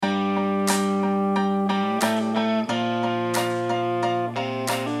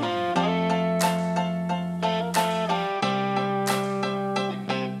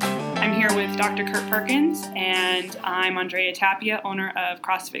Dr. Kurt Perkins, and I'm Andrea Tapia, owner of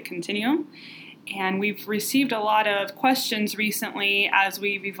CrossFit Continuum. And we've received a lot of questions recently as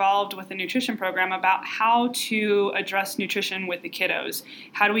we've evolved with the nutrition program about how to address nutrition with the kiddos.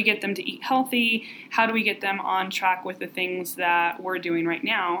 How do we get them to eat healthy? How do we get them on track with the things that we're doing right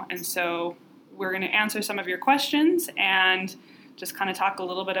now? And so we're going to answer some of your questions and just kind of talk a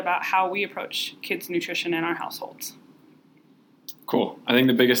little bit about how we approach kids' nutrition in our households. Cool. I think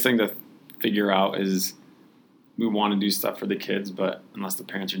the biggest thing to figure out is we want to do stuff for the kids, but unless the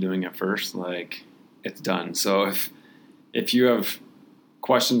parents are doing it first, it's done. So if you have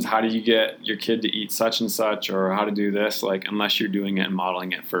questions, how do you get your kid to eat such and such, or how to do this, unless you're doing it and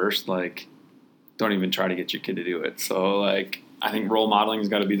modeling it first, don't even try to get your kid to do it. So I think role modeling has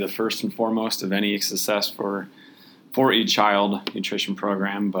got to be the first and foremost of any success for a child nutrition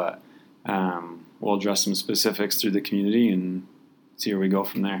program, but we'll address some specifics through the community and see where we go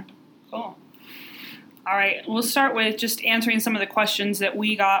from there. Cool. All right, we'll start with just answering some of the questions that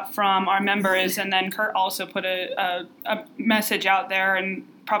we got from our members, and then Kurt also put a message out there and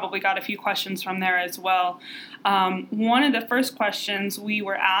probably got a few questions from there as well. One of the first questions we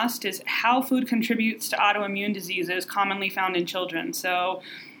were asked is how food contributes to autoimmune diseases commonly found in children. So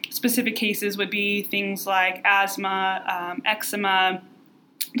specific cases would be things like asthma, eczema,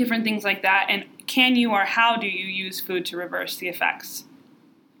 different things like that. And can you or how do you use food to reverse the effects?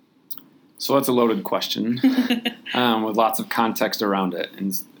 So that's a loaded question with lots of context around it.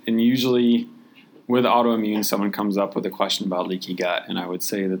 And usually with autoimmune, someone comes up with a question about leaky gut, and I would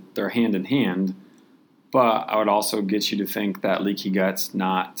say that they're hand in hand, but I would also get you to think that leaky gut's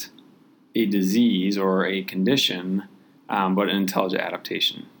not a disease or a condition, but an intelligent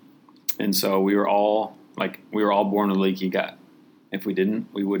adaptation. And so we were all born with leaky gut. If we didn't,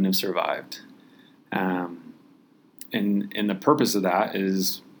 we wouldn't have survived. And the purpose of that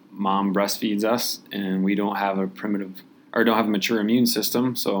is mom breastfeeds us, and we don't have a mature immune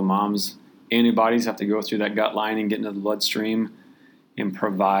system. So mom's antibodies have to go through that gut line and get into the bloodstream and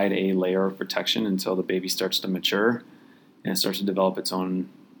provide a layer of protection until the baby starts to mature and starts to develop its own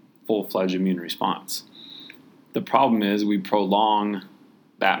full-fledged immune response. The problem is we prolong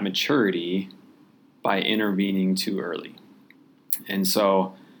that maturity by intervening too early. And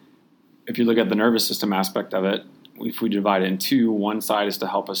so if you look at the nervous system aspect of it, if we divide it in two, one side is to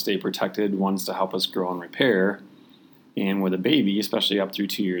help us stay protected, one's to help us grow and repair. And with a baby, especially up through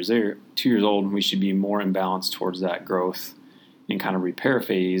 2 years old, we should be more imbalanced towards that growth and kind of repair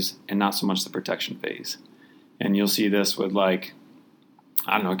phase and not so much the protection phase. And you'll see this with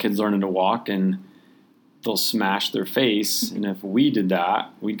kids learning to walk and they'll smash their face. And if we did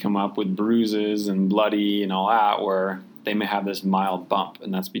that, we'd come up with bruises and bloody and all that, where they may have this mild bump.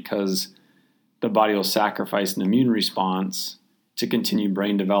 And that's because the body will sacrifice an immune response to continue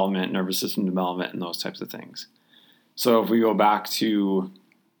brain development, nervous system development, and those types of things. So if we go back to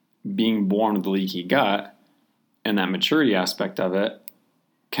being born with a leaky gut and that maturity aspect of it,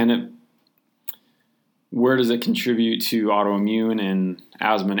 where does it contribute to autoimmune and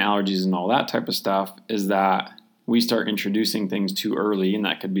asthma and allergies and all that type of stuff, is that we start introducing things too early, and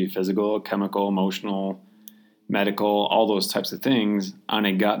that could be physical, chemical, emotional, medical, all those types of things on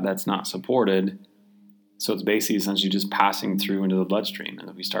a gut that's not supported. So it's basically essentially just passing through into the bloodstream. And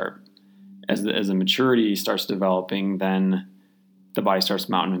if we start, as the maturity starts developing, then the body starts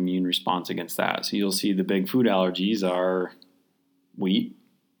mounting an immune response against that. So you'll see the big food allergies are wheat,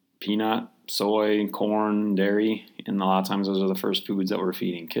 peanut, soy, corn, dairy, and a lot of times those are the first foods that we're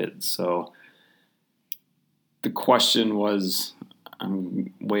feeding kids. So the question was,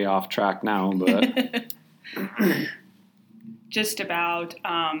 I'm way off track now, but just about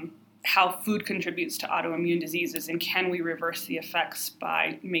how food contributes to autoimmune diseases, and can we reverse the effects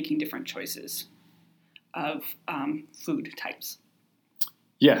by making different choices of food types?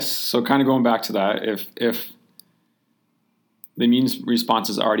 Yes. So kind of going back to that, if the immune response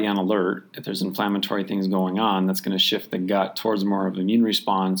is already on alert, if there's inflammatory things going on, that's going to shift the gut towards more of an immune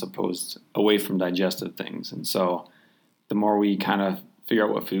response opposed away from digestive things. And so the more we kind of figure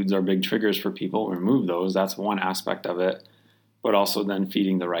out what foods are big triggers for people, remove those, that's one aspect of it, but also then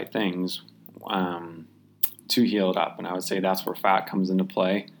feeding the right things to heal it up. And I would say that's where fat comes into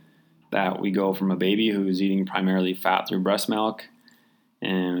play, that we go from a baby who's eating primarily fat through breast milk,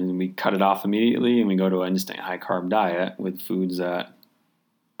 and we cut it off immediately, and we go to an instant high-carb diet with foods that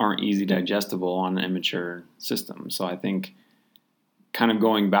aren't easy digestible on an immature system. So I think kind of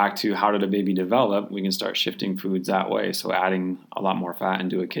going back to how did a baby develop, we can start shifting foods that way. So adding a lot more fat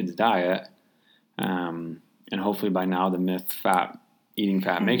into a kid's diet, and hopefully by now the myth eating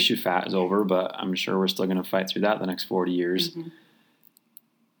fat makes you fat is over, but I'm sure we're still going to fight through that the next 40 years. Mm-hmm.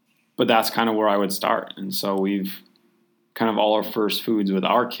 but that's kind of where I would start. And so we've kind of all our first foods with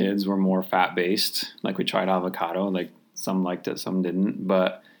our kids were more fat based. Like we tried avocado, like some liked it, some didn't,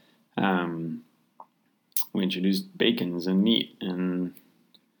 but we introduced bacons and meat and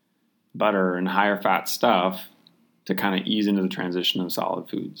butter and higher fat stuff to kind of ease into the transition of solid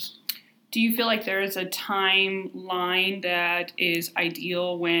foods. Do you feel like there is a timeline that is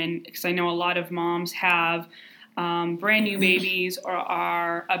ideal because I know a lot of moms have brand new babies or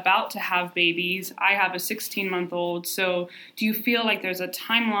are about to have babies. I have a 16-month-old. So do you feel like there's a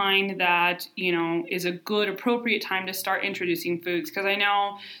timeline that, is a good, appropriate time to start introducing foods? Because I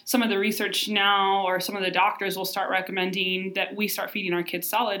know some of the research now or some of the doctors will start recommending that we start feeding our kids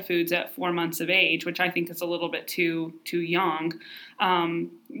solid foods at 4 months of age, which I think is a little bit too young. Do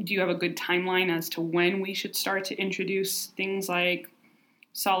you have a good timeline as to when we should start to introduce things like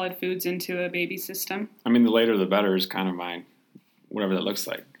solid foods into a baby's system? I mean, the later the better is kind of whatever that looks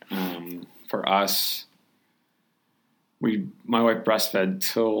like. For us, my wife breastfed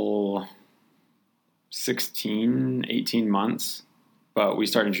till 16, 18 months, but we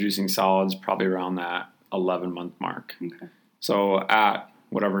started introducing solids probably around that 11-month mark. Okay. So at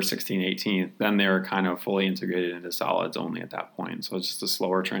whatever 16, 18, then they were kind of fully integrated into solids only at that point. So it's just a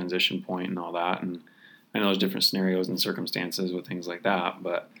slower transition point and all that. And I know there's different scenarios and circumstances with things like that,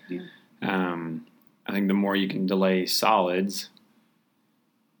 but I think the more you can delay solids,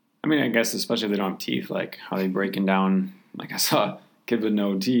 I mean, I guess especially if they don't have teeth, like how they breaking down, like I saw a kid with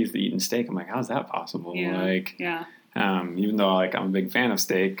no teeth eating steak. I'm like, how's that possible? Yeah. Even though like I'm a big fan of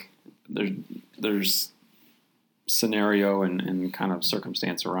steak, there's scenario and kind of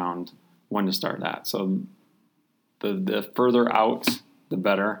circumstance around when to start that. So the further out, the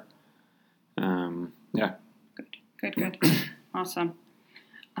better. Yeah. Good. Awesome.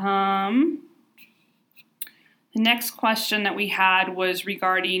 The next question that we had was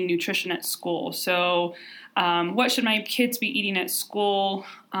regarding nutrition at school. So what should my kids be eating at school,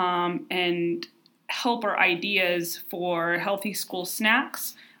 and helper ideas for healthy school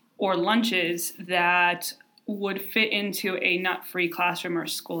snacks or lunches that would fit into a nut-free classroom or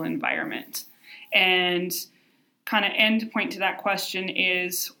school environment. And kind of end point to that question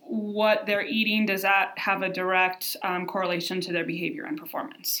is what they're eating, does that have a direct correlation to their behavior and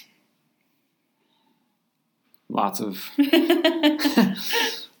performance? Lots of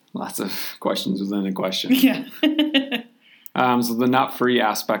questions within a question. Yeah. So the nut-free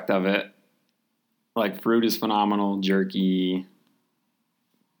aspect of it, like fruit is phenomenal, jerky.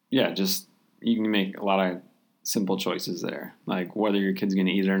 Yeah, just you can make a lot of simple choices there. Like whether your kid's going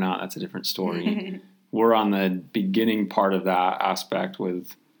to eat it or not, that's a different story. We're on the beginning part of that aspect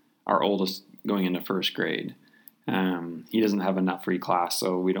with our oldest going into first grade. He doesn't have a nut-free class,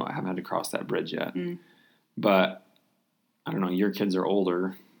 so we haven't had to cross that bridge yet. But I don't know, your kids are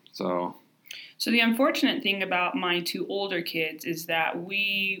older, so. So the unfortunate thing about my two older kids is that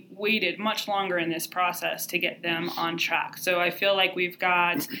we waited much longer in this process to get them on track. So I feel like we've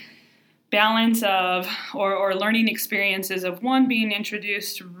got balance of or learning experiences of one being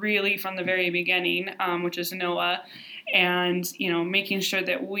introduced really from the very beginning, which is Noah, and making sure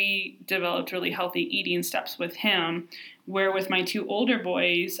that we developed really healthy eating steps with him. Where with my two older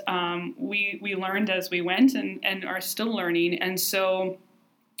boys, we learned as we went and are still learning. And so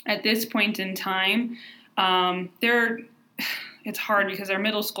at this point in time, it's hard because they're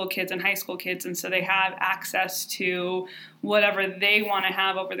middle school kids and high school kids, and so they have access to whatever they want to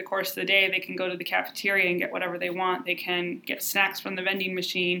have over the course of the day. They can go to the cafeteria and get whatever they want. They can get snacks from the vending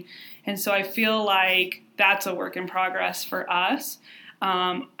machine. And so I feel like that's a work in progress for us.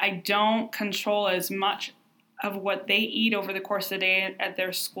 I don't control as much of what they eat over the course of the day at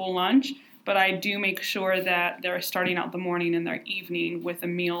their school lunch, but I do make sure that they're starting out the morning and their evening with a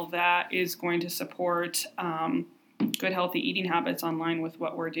meal that is going to support good, healthy eating habits in line with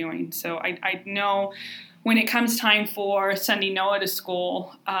what we're doing. So I know when it comes time for sending Noah to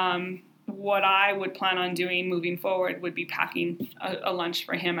school, what I would plan on doing moving forward would be packing a lunch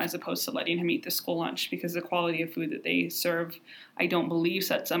for him as opposed to letting him eat the school lunch, because the quality of food that they serve, I don't believe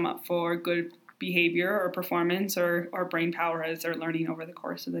sets them up for good behavior or performance or brain power as they're learning over the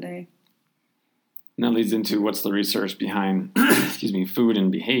course of the day. And that leads into what's the research behind, food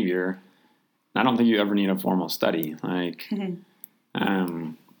and behavior. I don't think you ever need a formal study. Like,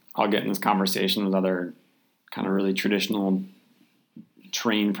 I'll get in this conversation with other kind of really traditional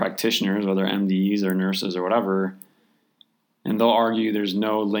trained practitioners, whether MDs or nurses or whatever, and they'll argue there's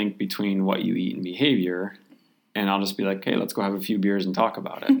no link between what you eat and behavior. And I'll just be like, hey, let's go have a few beers and talk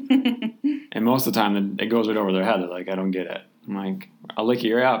about it. And most of the time, it goes right over their head. They're like, I don't get it. I'm like, I'll lick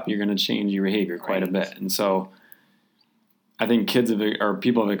your ear up. You're going to change your behavior quite a bit. And so I think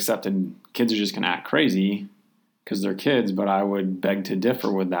people have accepted kids are just going to act crazy because they're kids, but I would beg to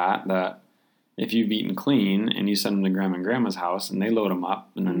differ with that if you've eaten clean and you send them to grandma and grandma's house and they load them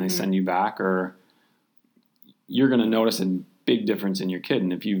up and then they send you back, or you're going to notice a big difference in your kid.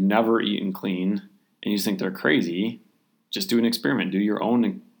 And if you've never eaten clean and you think they're crazy, just do an experiment. Do your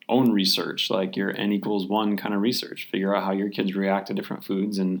own research, like your N=1 kind of research. Figure out how your kids react to different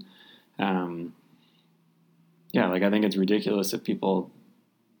foods. And I think it's ridiculous if people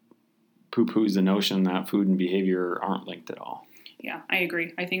poo-poos the notion that food and behavior aren't linked at all. Yeah, I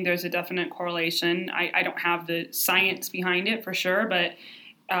agree. I think there's a definite correlation. I don't have the science behind it for sure, but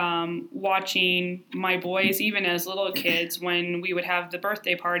watching my boys, even as little kids, when we would have the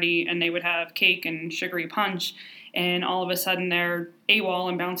birthday party and they would have cake and sugary punch, and all of a sudden they're AWOL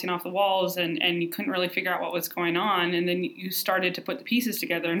and bouncing off the walls, and you couldn't really figure out what was going on. And then you started to put the pieces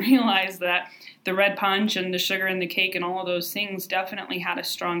together and realize that the red punch and the sugar in the cake and all of those things definitely had a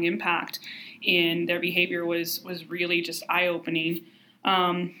strong impact in their behavior. Was really just eye-opening.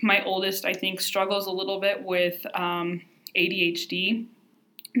 My oldest, I think, struggles a little bit with ADHD.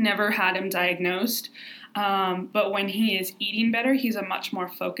 Never had him diagnosed. But when he is eating better, he's a much more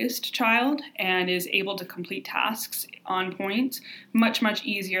focused child and is able to complete tasks on point much, much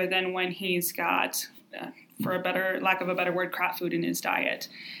easier than when he's got, for lack of a better word, crap food in his diet.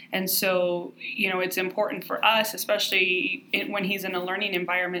 And so, it's important for us, especially when he's in a learning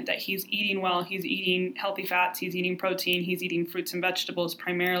environment, that he's eating well, he's eating healthy fats, he's eating protein, he's eating fruits and vegetables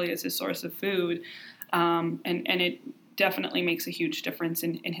primarily as his source of food. And it definitely makes a huge difference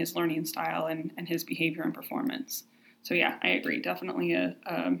in his learning style and his behavior and performance. So yeah, I agree. Definitely a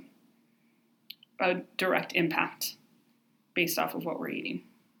direct impact based off of what we're eating.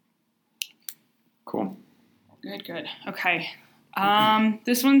 Cool. Good. Okay.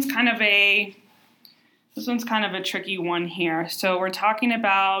 This one's kind of a tricky one here. So we're talking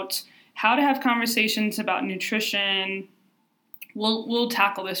about how to have conversations about nutrition. We'll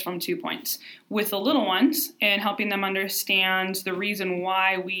tackle this from 2 points. With the little ones and helping them understand the reason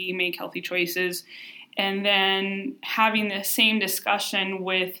why we make healthy choices, and then having the same discussion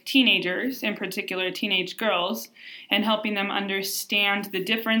with teenagers, in particular teenage girls, and helping them understand the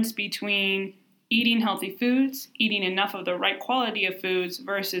difference between eating healthy foods, eating enough of the right quality of foods,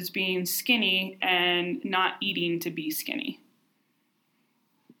 versus being skinny and not eating to be skinny.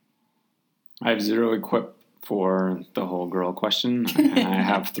 I have zero equipped for the whole girl question. I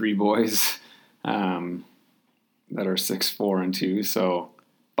have 3 boys that are 6, 4, and 2. So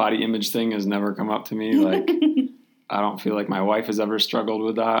body image thing has never come up to me. Like, I don't feel like my wife has ever struggled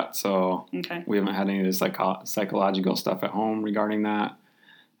with that. So We haven't had any of this psychological stuff at home regarding that.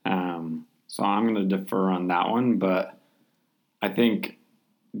 So I'm going to defer on that one. But I think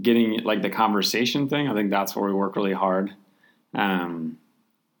getting like the conversation thing, I think that's where we work really hard. And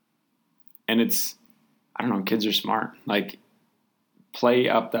it's, I don't know, kids are smart. Like, play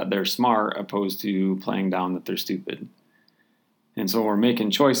up that they're smart opposed to playing down that they're stupid. And so we're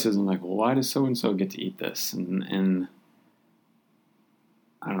making choices and like, well, why does so-and-so get to eat this? And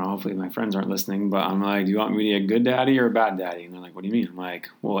I don't know, hopefully my friends aren't listening, but I'm like, do you want me to be a good daddy or a bad daddy? And they're like, what do you mean? I'm like,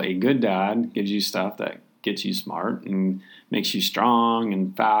 well, a good dad gives you stuff that gets you smart and makes you strong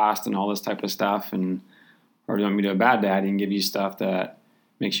and fast and all this type of stuff. Or do you want me to be a bad daddy and give you stuff that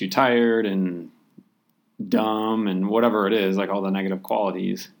makes you tired and dumb and whatever it is, like all the negative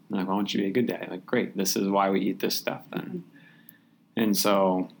qualities? And like, why don't you be a good daddy? Like, great, this is why we eat this stuff then. Mm-hmm. And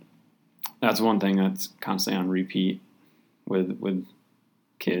so that's one thing that's constantly on repeat with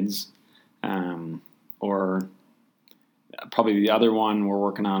kids. Or probably the other one we're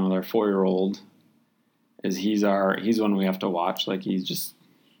working on with our 4-year-old is he's one we have to watch. Like, he's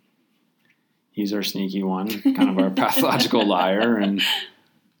our sneaky one, kind of our pathological liar. And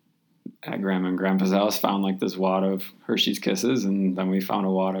at Grandma and Grandpa's house, found like this wad of Hershey's Kisses, and then we found a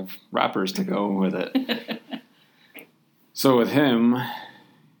wad of wrappers to go with it. So with him,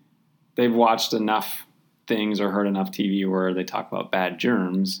 they've watched enough things or heard enough TV where they talk about bad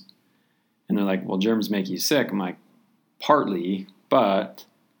germs, and they're like, well, germs make you sick. I'm like, partly, but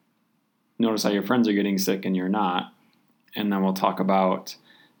notice how your friends are getting sick and you're not. And then we'll talk about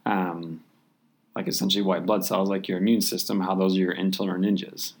like essentially white blood cells, like your immune system, how those are your insular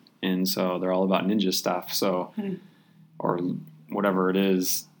ninjas. And so they're all about ninja stuff. So, or whatever it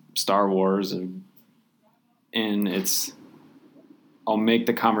is, Star Wars. And I'll make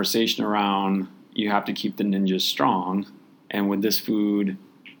the conversation around, you have to keep the ninjas strong. And would this food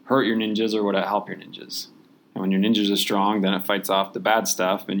hurt your ninjas or would it help your ninjas? And when your ninjas are strong, then it fights off the bad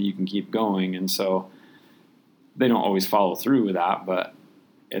stuff and you can keep going. And so they don't always follow through with that, but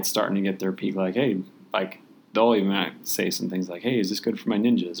it's starting to get their peak. Like, hey, like, they'll even say some things like, "Hey, is this good for my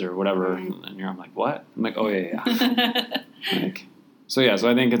ninjas?" or whatever. Mm-hmm. And I'm like, "What?" I'm like, "Oh yeah." So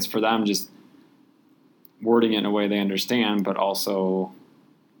I think it's for them just wording it in a way they understand, but also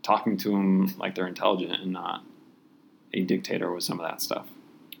talking to them like they're intelligent and not a dictator with some of that stuff.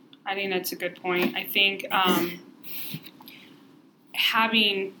 I think that's a good point. I think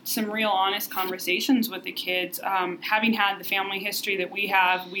having some real honest conversations with the kids, having had the family history that we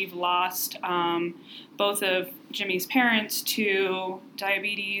have, we've lost both of Jimmy's parents to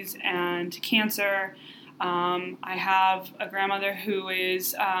diabetes and to cancer. I have a grandmother who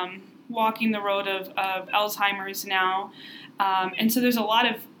is walking the road of Alzheimer's now. And so there's a lot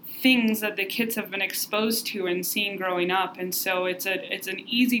of things that the kids have been exposed to and seen growing up, and so it's an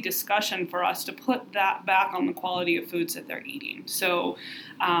easy discussion for us to put that back on the quality of foods that they're eating. So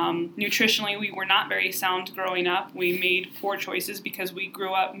nutritionally, we were not very sound growing up. We made poor choices because we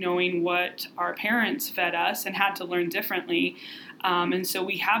grew up knowing what our parents fed us and had to learn differently. And so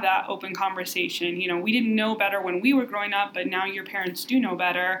we have that open conversation. We didn't know better when we were growing up, but now your parents do know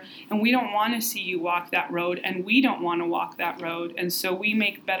better, and we don't want to see you walk that road, and we don't want to walk that road. And so we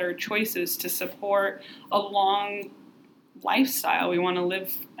make better choices to support a long lifestyle. We want to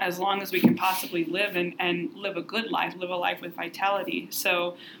live as long as we can possibly live and live a good life, live a life with vitality.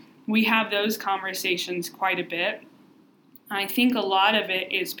 So we have those conversations quite a bit. I think a lot of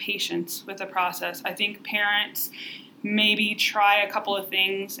it is patience with the process. I think parents maybe try a couple of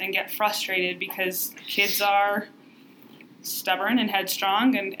things and get frustrated because kids are stubborn and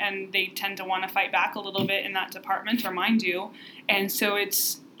headstrong, and they tend to want to fight back a little bit in that department, or mine do. And so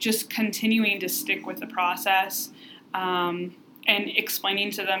it's just continuing to stick with the process and explaining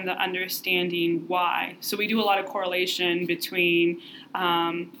to them the understanding why. So we do a lot of correlation between,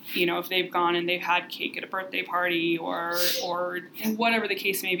 if they've gone and they've had cake at a birthday party or whatever the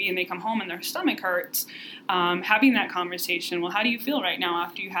case may be, and they come home and their stomach hurts, having that conversation. Well, how do you feel right now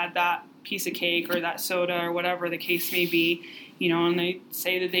after you had that piece of cake or that soda or whatever the case may be? And they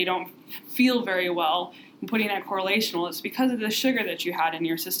say that they don't feel very well. And putting that correlation, well, it's because of the sugar that you had in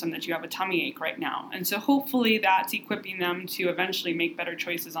your system that you have a tummy ache right now. And so hopefully that's equipping them to eventually make better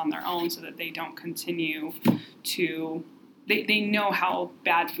choices on their own so that they don't continue to, they know how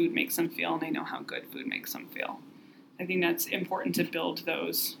bad food makes them feel and they know how good food makes them feel. I think that's important to build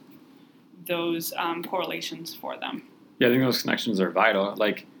those correlations for them. Yeah, I think those connections are vital.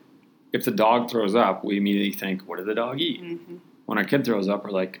 Like, if the dog throws up, we immediately think, what did the dog eat? Mm-hmm. When our kid throws up, we're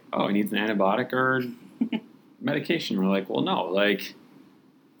like, oh, he needs an antibiotic or medication. We're like, well, no,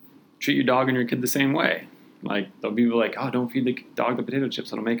 treat your dog and your kid the same way. There'll be people like, oh, don't feed the dog the potato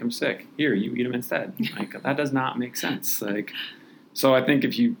chips, it'll make him sick. Here, you eat them instead. That does not make sense. So I think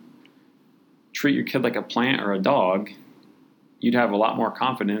if you treat your kid like a plant or a dog, you'd have a lot more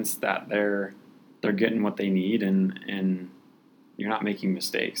confidence that they're getting what they need and you're not making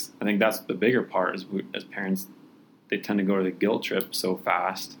mistakes. I think that's the bigger part is as parents, they tend to go to the guilt trip so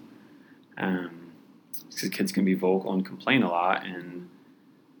fast. Because kids can be vocal and complain a lot, and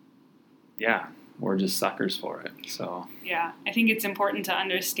yeah, we're just suckers for it. So yeah, I think it's important to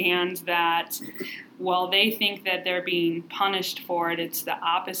understand that while they think that they're being punished for it, it's the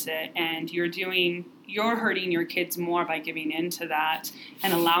opposite, and you're hurting your kids more by giving into that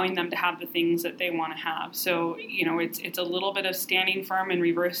and allowing them to have the things that they want to have. So, it's a little bit of standing firm and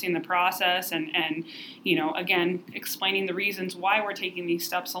reversing the process and again, explaining the reasons why we're taking these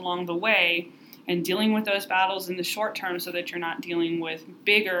steps along the way and dealing with those battles in the short term so that you're not dealing with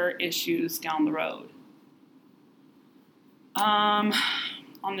bigger issues down the road. On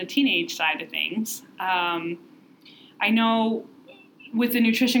the teenage side of things, I know with the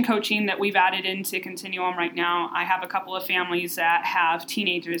nutrition coaching that we've added into Continuum right now, I have a couple of families that have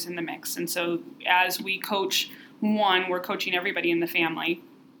teenagers in the mix. And so as we coach one, we're coaching everybody in the family.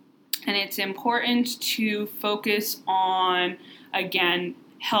 And it's important to focus on, again,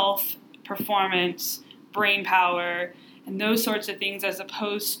 health, performance, brain power, and those sorts of things, as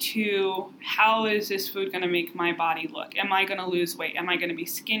opposed to how is this food going to make my body look? Am I going to lose weight? Am I going to be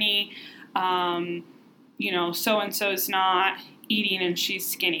skinny? So-and-so's not eating and she's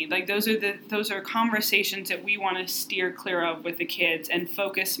skinny. Those are conversations that we want to steer clear of with the kids and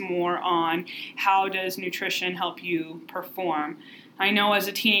focus more on how does nutrition help you perform. I know as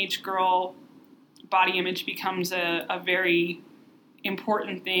a teenage girl, body image becomes a very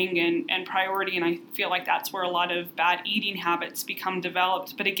important thing and priority, and I feel like that's where a lot of bad eating habits become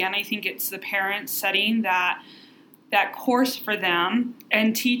developed. But again, I think it's the parents setting that course for them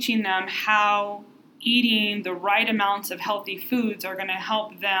and teaching them how eating the right amounts of healthy foods are going to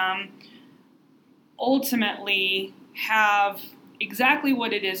help them ultimately have exactly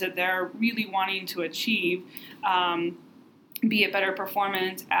what it is that they're really wanting to achieve, be it better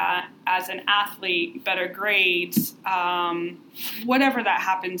performance as an athlete, better grades, whatever that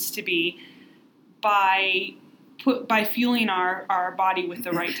happens to be, by fueling our body with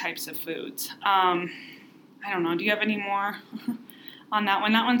the right types of foods. I don't know. Do you have any more on that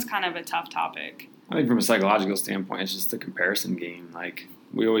one? That one's kind of a tough topic. I think from a psychological standpoint, it's just a comparison game. Like,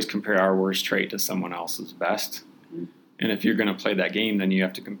 we always compare our worst trait to someone else's best. Mm-hmm. And if you're going to play that game, then you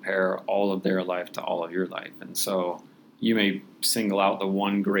have to compare all of their life to all of your life. And so you may single out the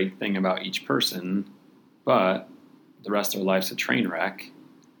one great thing about each person, but the rest of their life's a train wreck.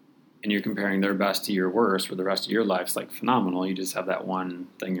 And you're comparing their best to your worst, where the rest of your life's like phenomenal. You just have that one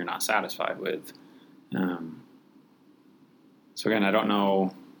thing you're not satisfied with. So again, I don't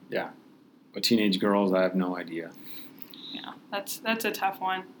know. Yeah. With teenage girls, I have no idea. Yeah, that's a tough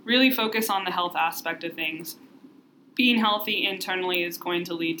one. Really focus on the health aspect of things. Being healthy internally is going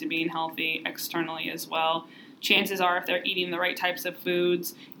to lead to being healthy externally as well. Chances are, if they're eating the right types of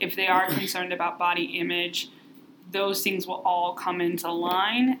foods, if they are concerned about body image, those things will all come into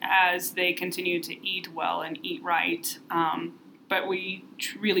line as they continue to eat well and eat right. But we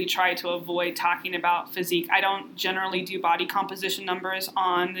really try to avoid talking about physique. I don't generally do body composition numbers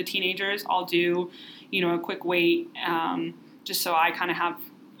on the teenagers. I'll do, a quick weight, just so I kind of have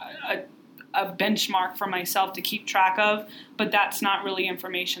a benchmark for myself to keep track of. But that's not really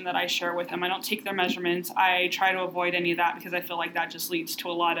information that I share with them. I don't take their measurements. I try to avoid any of that because I feel like that just leads to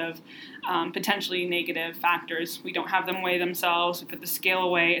a lot of potentially negative factors. We don't have them weigh themselves. We put the scale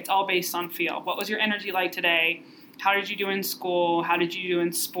away. It's all based on feel. What was your energy like today? How did you do in school? How did you do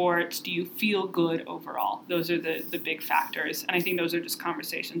in sports? Do you feel good overall? Those are the big factors. And I think those are just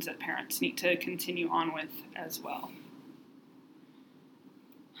conversations that parents need to continue on with as well.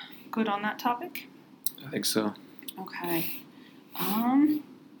 Good on that topic? I think so. Okay. Let's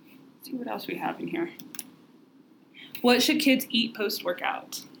see what else we have in here. What should kids eat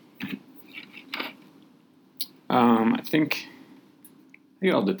post-workout? I think it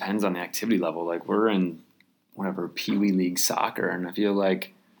all depends on the activity level. Like, we're in Pee Wee League soccer, and I feel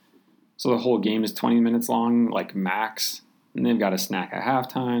like, so the whole game is 20 minutes long, like max, and they've got a snack at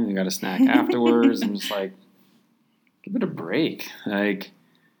halftime, they've got a snack afterwards. I'm just like, give it a break. Like,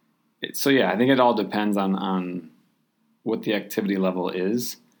 so yeah, I think it all depends on what the activity level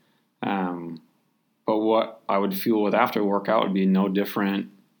is. But what I would fuel with after workout would be no different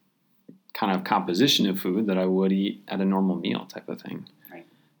kind of composition of food that I would eat at a normal meal type of thing. Right.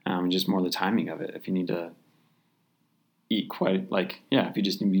 Just more the timing of it. If you need to eat if you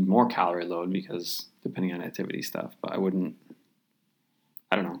just need more calorie load, because depending on activity stuff. But I don't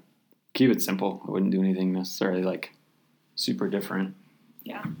know, keep it simple. I wouldn't do anything necessarily like super different.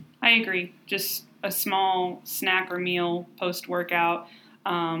 Yeah, I agree. Just a small snack or meal post-workout.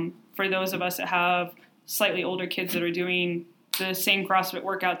 For those of us that have slightly older kids that are doing the same CrossFit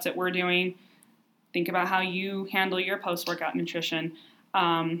workouts that we're doing, think about how you handle your post-workout nutrition.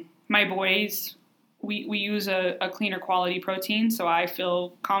 My boys, we use a cleaner quality protein, so I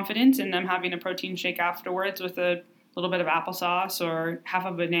feel confident in them having a protein shake afterwards with a little bit of applesauce or half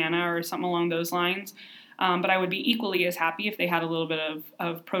a banana or something along those lines. But I would be equally as happy if they had a little bit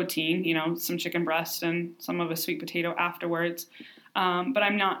of protein, some chicken breast and some of a sweet potato afterwards. But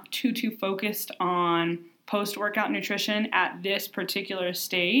I'm not too focused on post-workout nutrition at this particular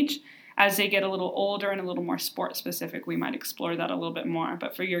stage. As they get a little older and a little more sport-specific, we might explore that a little bit more.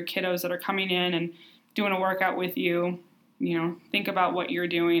 But for your kiddos that are coming in and doing a workout with you, think about what you're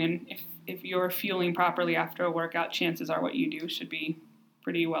doing. And if you're fueling properly after a workout, chances are what you do should be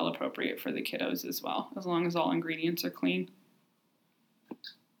pretty well appropriate for the kiddos as well, as long as all ingredients are clean.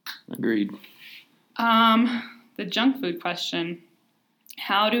 Agreed. The junk food question.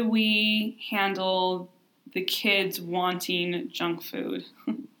 How do we handle the kids wanting junk food?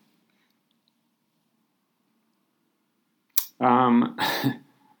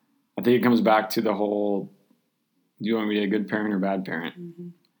 I think it comes back to the whole, do you want me to be a good parent or bad parent? Mm-hmm.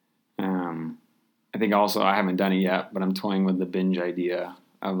 I think also, I haven't done it yet, but I'm toying with the binge idea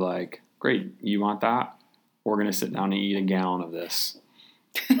of like, great, you want that? We're going to sit down and eat a gallon of this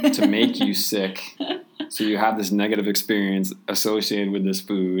to make you sick. So you have this negative experience associated with this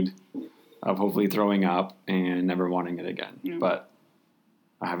food of hopefully throwing up and never wanting it again. Yeah. But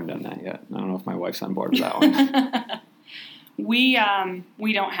I haven't done that yet. I don't know if my wife's on board with that one. We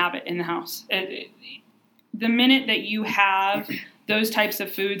don't have it in the house. The minute that you have those types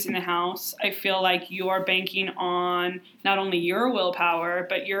of foods in the house, I feel like you're banking on not only your willpower,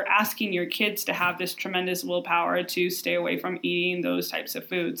 but you're asking your kids to have this tremendous willpower to stay away from eating those types of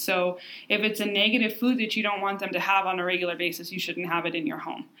foods. So if it's a negative food that you don't want them to have on a regular basis, you shouldn't have it in your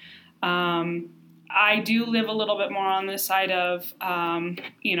home. I do live a little bit more on the side of,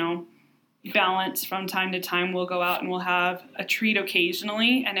 balance. From time to time. We'll go out and we'll have a treat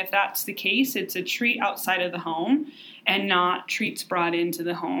occasionally. And if that's the case, it's a treat outside of the home and not treats brought into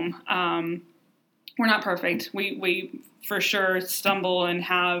the home. We're not perfect. We for sure stumble and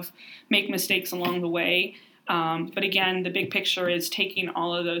make mistakes along the way. But again, the big picture is taking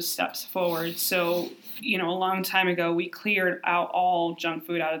all of those steps forward. So, a long time ago, we cleared out all junk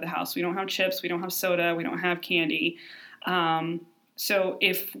food out of the house. We don't have chips. We don't have soda. We don't have candy. So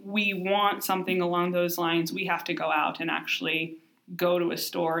if we want something along those lines, we have to go out and actually go to a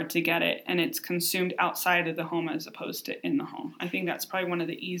store to get it, and it's consumed outside of the home as opposed to in the home. I think that's probably one of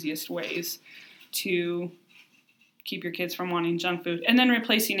the easiest ways to keep your kids from wanting junk food, and then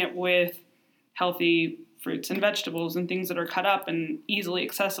replacing it with healthy fruits and vegetables and things that are cut up and easily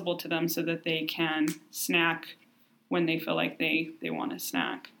accessible to them so that they can snack when they feel like they want to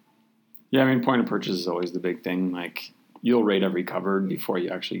snack. Yeah, point of purchase is always the big thing. Like, you'll rate every cupboard before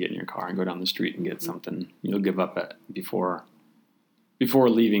you actually get in your car and go down the street and get something. You'll give up it before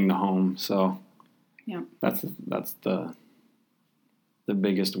leaving the home. So yeah, that's the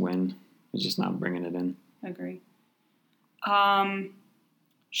biggest win, is just not bringing it in. Agree.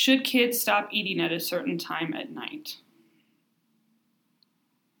 Should kids stop eating at a certain time at night?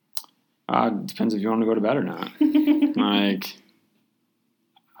 Depends if you want to go to bed or not. Like,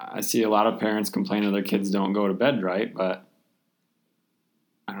 I see a lot of parents complain that their kids don't go to bed right, but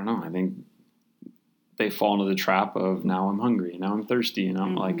I don't know. I think they fall into the trap of, now I'm hungry, now I'm thirsty, and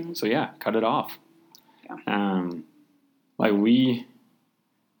I'm like, so yeah, cut it off. Yeah. We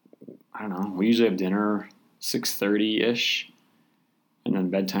usually have dinner 6:30-ish, and then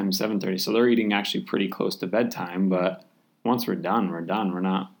bedtime 7:30. So they're eating actually pretty close to bedtime, but once we're done, we're done. We're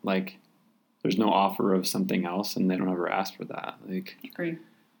not, like, there's no offer of something else, and they don't ever ask for that. Like, agree.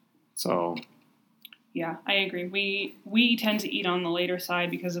 So, yeah, I agree. We tend to eat on the later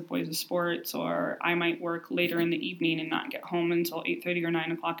side because of boys' sports, or I might work later in the evening and not get home until 8:30 or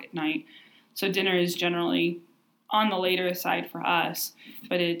 9 o'clock at night. So dinner is generally on the later side for us,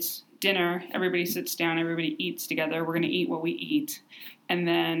 but it's dinner. Everybody sits down, everybody eats together. We're going to eat what we eat, and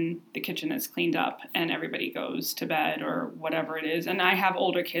then the kitchen is cleaned up and everybody goes to bed or whatever it is. And I have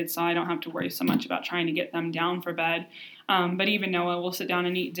older kids, so I don't have to worry so much about trying to get them down for bed. But even Noah will sit down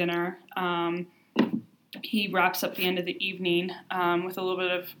and eat dinner. He wraps up the end of the evening with a little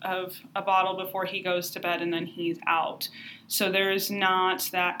bit of a bottle before he goes to bed, and then he's out. So there's not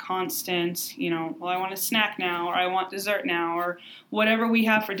that constant, well, I want a snack now, or I want dessert now, or whatever we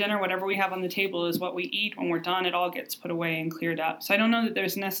have for dinner, whatever we have on the table is what we eat. When we're done, it all gets put away and cleared up. So I don't know that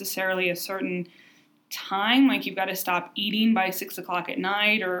there's necessarily a certain time, like you've got to stop eating by 6 o'clock at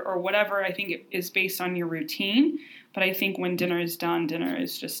night or whatever. I think it is based on your routine. But I think when dinner is done, dinner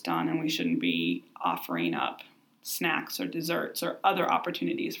is just done, and we shouldn't be offering up snacks or desserts or other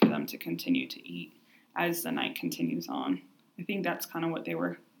opportunities for them to continue to eat as the night continues on. I think that's kind of what they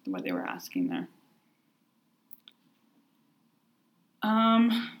were asking there.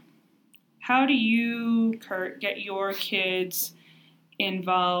 How do you, Kurt, get your kids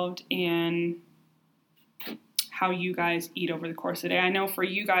involved in how you guys eat over the course of the day? I know for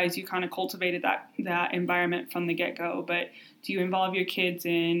you guys, you kind of cultivated that environment from the get-go, but do you involve your kids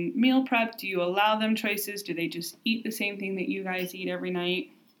in meal prep? Do you allow them choices? Do they just eat the same thing that you guys eat every night?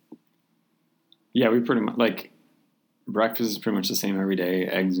 Yeah, we pretty much, like, breakfast is pretty much the same every day,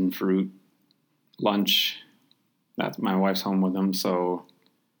 eggs and fruit. Lunch, that's, my wife's home with them, so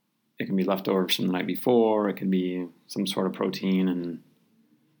it can be leftovers from the night before. It can be some sort of protein and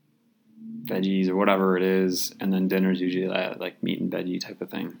veggies or whatever it is, and then dinner's usually like meat and veggie type of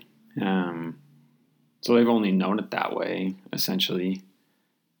thing. So they've only known it that way, essentially.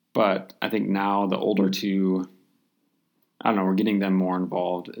 But I think now the older two, I don't know, we're getting them more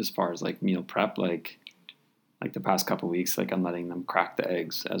involved as far as like meal prep. Like the past couple of weeks, like I'm letting them crack the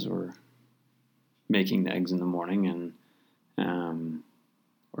eggs as we're making the eggs in the morning, and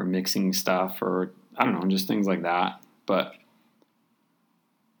or mixing stuff, or I don't know, just things like that. But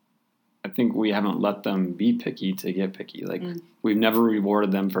I think we haven't let them be picky to get picky. Like, we've never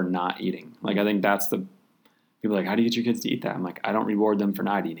rewarded them for not eating. Like, I think that's the, people are like, how do you get your kids to eat that? I'm like, I don't reward them for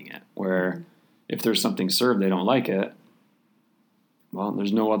not eating it. Where if there's something served, they don't like it, well,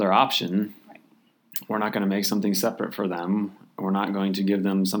 there's no other option. Right. We're not going to make something separate for them. We're not going to give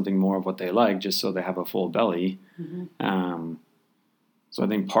them something more of what they like just so they have a full belly. So I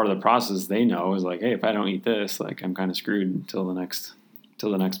think part of the process they know is like, hey, if I don't eat this, like I'm kind of screwed until the next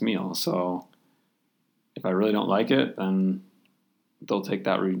meal. So if I really don't like it, then they'll take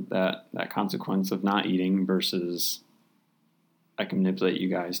that consequence of not eating versus I can manipulate you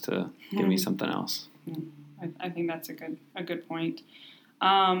guys to give me something else. I think that's a good point.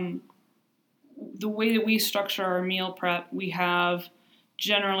 The way that we structure our meal prep, we have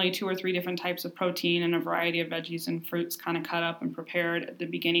generally 2 or 3 different types of protein and a variety of veggies and fruits kind of cut up and prepared at the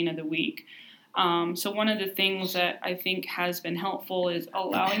beginning of the week. So one of the things that I think has been helpful is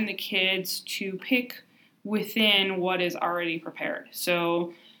allowing the kids to pick within what is already prepared.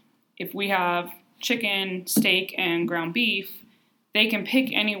 So if we have chicken, steak, and ground beef, they can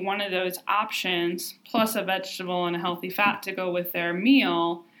pick any one of those options plus a vegetable and a healthy fat to go with their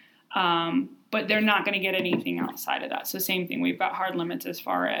meal. But they're not going to get anything outside of that. So same thing, we've got hard limits as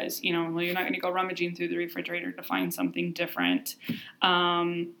far as, you're not going to go rummaging through the refrigerator to find something different.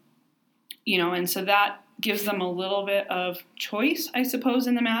 And so that gives them a little bit of choice, I suppose,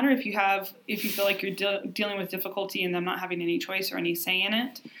 in the matter. If you feel like you're dealing with difficulty in them not having any choice or any say in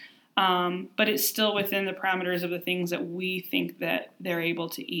it. But it's still within the parameters of the things that we think that they're able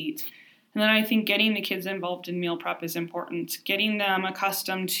to eat. And then I think getting the kids involved in meal prep is important. Getting them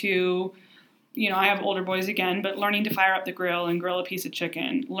accustomed to, I have older boys again, but learning to fire up the grill and grill a piece of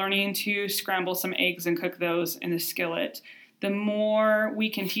chicken, learning to scramble some eggs and cook those in a skillet. The more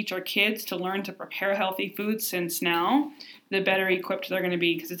we can teach our kids to learn to prepare healthy foods since now, the better equipped they're going to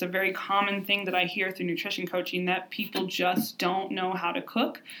be. Because it's a very common thing that I hear through nutrition coaching that people just don't know how to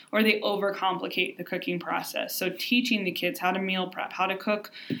cook or they overcomplicate the cooking process. So teaching the kids how to meal prep, how to cook,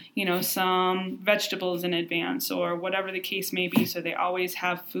 some vegetables in advance or whatever the case may be, so they always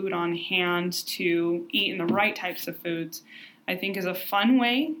have food on hand to eat in the right types of foods, I think is a fun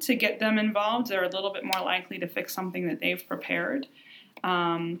way to get them involved. They're a little bit more likely to fix something that they've prepared.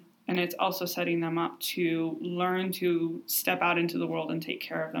 And it's also setting them up to learn to step out into the world and take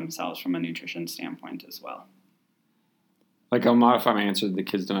care of themselves from a nutrition standpoint as well. Like I'll modify my answer, the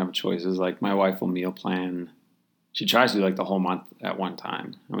kids don't have a choice. Is like my wife will meal plan. She tries to do like the whole month at one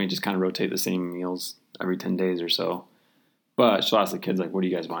time. Just kind of rotate the same meals every 10 days or so. But she'll ask the kids like, what do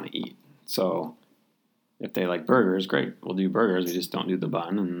you guys want to eat? So if they like burgers, great, we'll do burgers. We just don't do the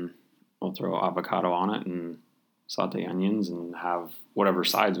bun, and we'll throw avocado on it and saute onions and have whatever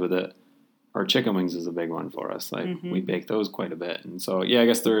sides with it. Or chicken wings is a big one for us. We bake those quite a bit. And so, I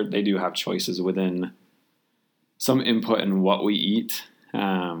guess they do have choices within some input in what we eat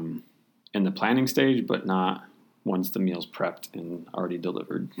in the planning stage, but not once the meal's prepped and already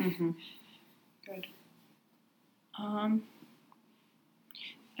delivered. Mm-hmm. Good.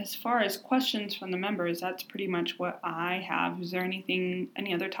 As far as questions from the members, that's pretty much what I have. Is there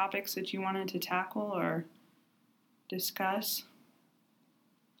any other topics that you wanted to tackle or discuss?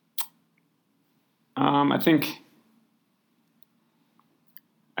 I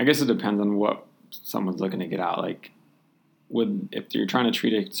guess it depends on what someone's looking to get out. If you're trying to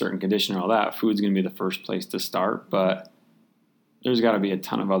treat a certain condition or all that, food's going to be the first place to start, but there's got to be a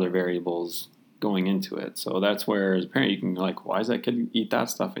ton of other variables going into it. So that's where, as a parent, you can be like, why does that kid eat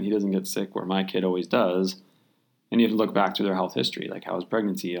that stuff and he doesn't get sick where my kid always does? And you have to look back to their health history. Like, how was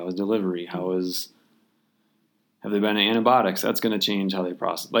pregnancy? How was delivery? Have they been on antibiotics? That's going to change how they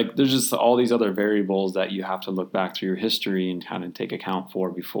process. There's just all these other variables that you have to look back through your history and kind of take account for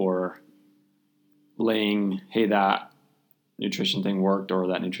before laying, hey, that nutrition thing worked or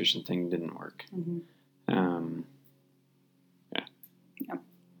that nutrition thing didn't work. Mm-hmm. Yeah.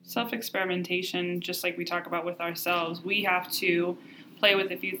 Self-experimentation, just like we talk about with ourselves, we have to play with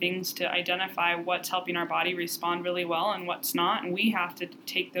a few things to identify what's helping our body respond really well and what's not, and we have to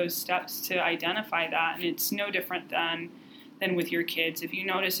take those steps to identify that. And it's no different than with your kids. If you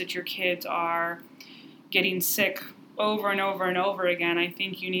notice that your kids are getting sick over and over and over again, I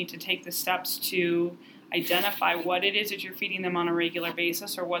think you need to take the steps to identify what it is that you're feeding them on a regular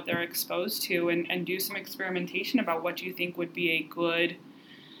basis or what they're exposed to, and do some experimentation about what you think would be a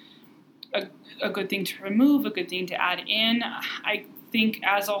good thing to remove, a good thing to add in. I think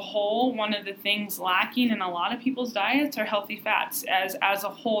as a whole, one of the things lacking in a lot of people's diets are healthy fats. As a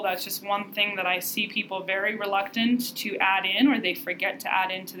whole, that's just one thing that I see people very reluctant to add in, or they forget to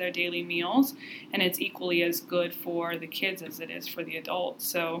add into their daily meals, and it's equally as good for the kids as it is for the adults.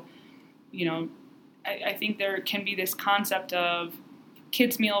 So, I think there can be this concept of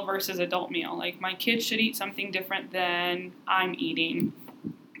kids meal versus adult meal. Like, my kids should eat something different than I'm eating.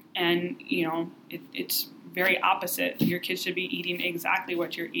 And, it's very opposite. Your kids should be eating exactly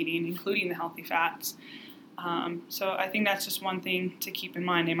what you're eating, including the healthy fats. So I think that's just one thing to keep in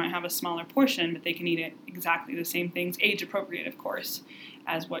mind. They might have a smaller portion, but they can eat it exactly the same things, age appropriate, of course,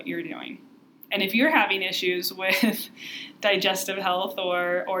 as what you're doing. And if you're having issues with digestive health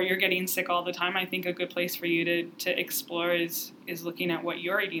or you're getting sick all the time, I think a good place for you to explore is looking at what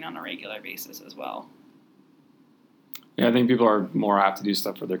you're eating on a regular basis as well. Yeah, I think people are more apt to do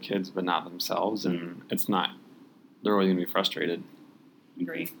stuff for their kids, but not themselves, and they're always going to be frustrated.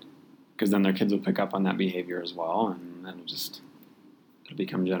 Agree. Because then their kids will pick up on that behavior as well, and then it'll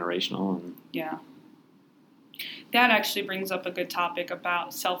become generational. And yeah. That actually brings up a good topic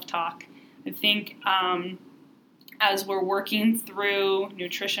about self-talk. I think as we're working through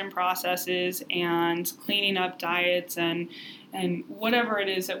nutrition processes and cleaning up diets and whatever it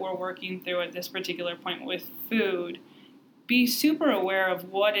is that we're working through at this particular point with food, be super aware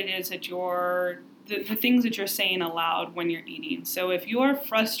of what it is that the things that you're saying aloud when you're eating. So if you're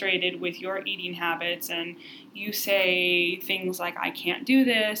frustrated with your eating habits and you say things like, I can't do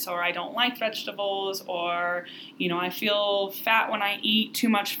this, or I don't like vegetables, or, I feel fat when I eat too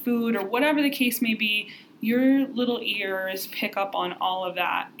much food, or whatever the case may be, your little ears pick up on all of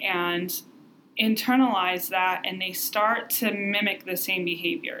that and internalize that, and they start to mimic the same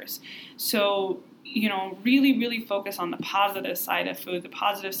behaviors. So really, really focus on the positive side of food, the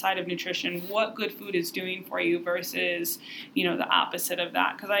positive side of nutrition, what good food is doing for you versus, the opposite of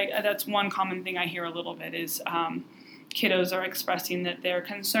that. Because that's one common thing I hear a little bit is kiddos are expressing that they're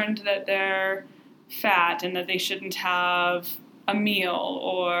concerned that they're fat and that they shouldn't have a meal,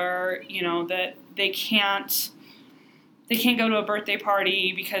 or, that they can't go to a birthday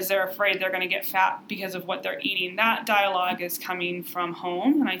party because they're afraid they're going to get fat because of what they're eating. That dialogue is coming from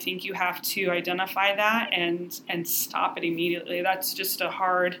home, and I think you have to identify that and stop it immediately. That's just there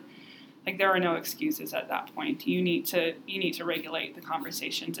are no excuses at that point. You need to regulate the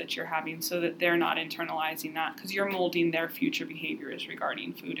conversations that you're having so that they're not internalizing that, because you're molding their future behaviors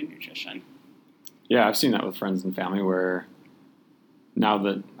regarding food and nutrition. Yeah, I've seen that with friends and family where now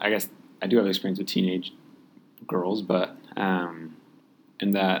that I guess I do have experience with teenage girls, but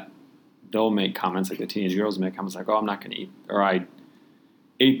in that they'll make comments, like the teenage girls make comments like, oh, I'm not going to eat, or I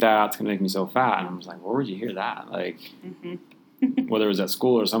ate that, it's going to make me so fat. And I'm just like, where would you hear that? Whether it was at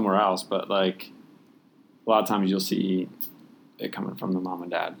school or somewhere else, but a lot of times you'll see it coming from the mom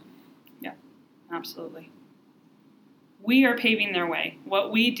and dad. Yeah, absolutely. We are paving their way.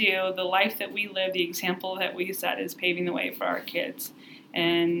 What we do, the life that we live, the example that we set is paving the way for our kids.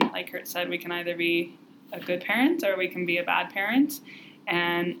 And like Kurt said, we can either be a good parent or we can be a bad parent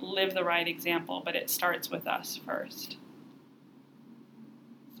and live the right example, but it starts with us first.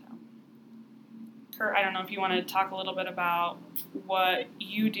 So, Kurt, I don't know if you want to talk a little bit about what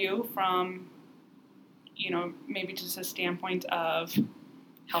you do from, maybe just a standpoint of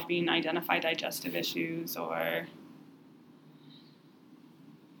helping identify digestive issues or...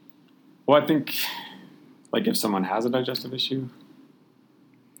 Well, I think if someone has a digestive issue.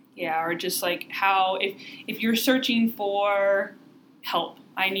 Yeah, or just how, if you're searching for help,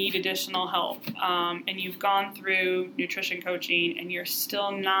 I need additional help, and you've gone through nutrition coaching and you're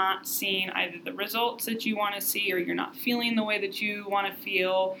still not seeing either the results that you want to see, or you're not feeling the way that you want to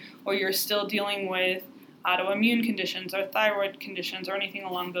feel, or you're still dealing with autoimmune conditions or thyroid conditions or anything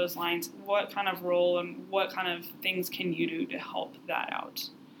along those lines, what kind of role and what kind of things can you do to help that out?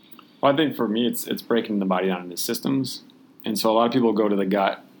 Well, I think for me, it's breaking the body down into systems. And so a lot of people go to the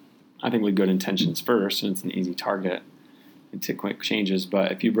gut, I think, with good intentions first, and it's an easy target to quick changes.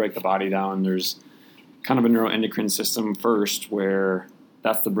 But if you break the body down, there's kind of a neuroendocrine system first, where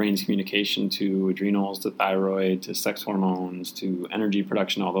that's the brain's communication to adrenals, to thyroid, to sex hormones, to energy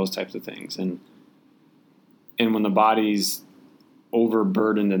production, all those types of things. And when the body's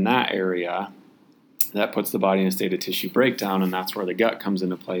overburdened in that area, that puts the body in a state of tissue breakdown, and that's where the gut comes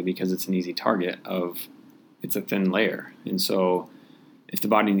into play, because it's an easy target it's a thin layer. And so if the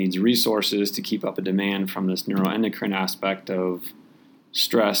body needs resources to keep up a demand from this neuroendocrine aspect of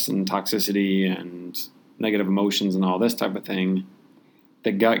stress and toxicity and negative emotions and all this type of thing,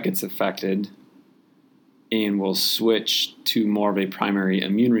 the gut gets affected and will switch to more of a primary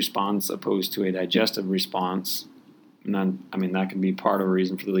immune response opposed to a digestive response. And then, that can be part of a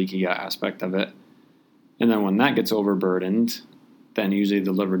reason for the leaky gut aspect of it. And then when that gets overburdened, then usually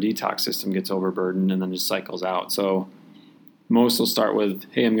the liver detox system gets overburdened and then just cycles out. So most will start with,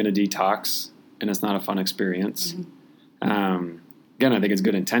 hey, I'm going to detox, and it's not a fun experience. Mm-hmm. Again, I think it's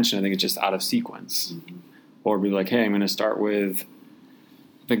good intention. I think it's just out of sequence. Mm-hmm. Or be like, hey, I'm going to start with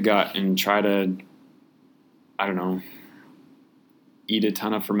the gut and try to, I don't know, eat a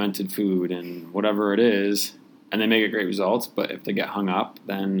ton of fermented food and whatever it is, and they may get great results. But if they get hung up,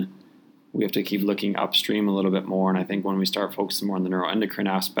 then we have to keep looking upstream a little bit more. And I think when we start focusing more on the neuroendocrine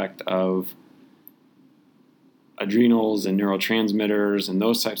aspect of adrenals and neurotransmitters and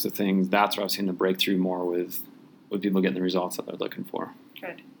those types of things, that's where I've seen the breakthrough more with people getting the results that they're looking for.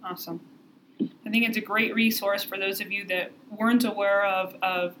 Good. Awesome. I think it's a great resource for those of you that weren't aware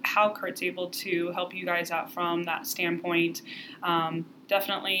of how Kurt's able to help you guys out from that standpoint.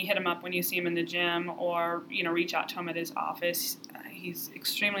 Definitely hit him up when you see him in the gym, or reach out to him at his office. He's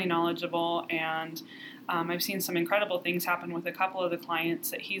extremely knowledgeable, and I've seen some incredible things happen with a couple of the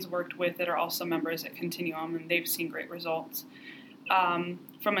clients that he's worked with that are also members at Continuum, and they've seen great results.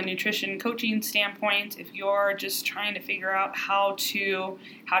 From a nutrition coaching standpoint, if you're just trying to figure out how to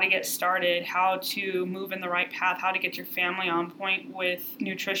get started, how to move in the right path, how to get your family on point with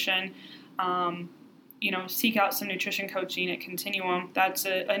nutrition, seek out some nutrition coaching at Continuum. That's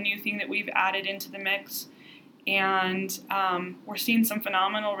a new thing that we've added into the mix. And we're seeing some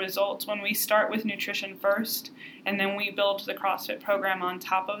phenomenal results when we start with nutrition first, and then we build the CrossFit program on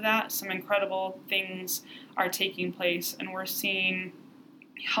top of that. Some incredible things are taking place, and we're seeing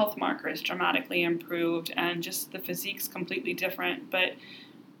health markers dramatically improved, and just the physique's completely different. But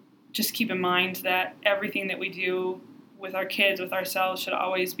just keep in mind that everything that we do with our kids, with ourselves, should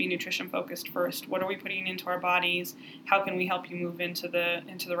always be nutrition focused first. What are we putting into our bodies? How can we help you move into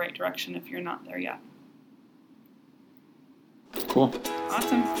the right direction if you're not there yet? Cool.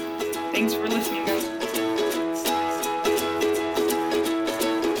 Awesome. Thanks for listening, guys.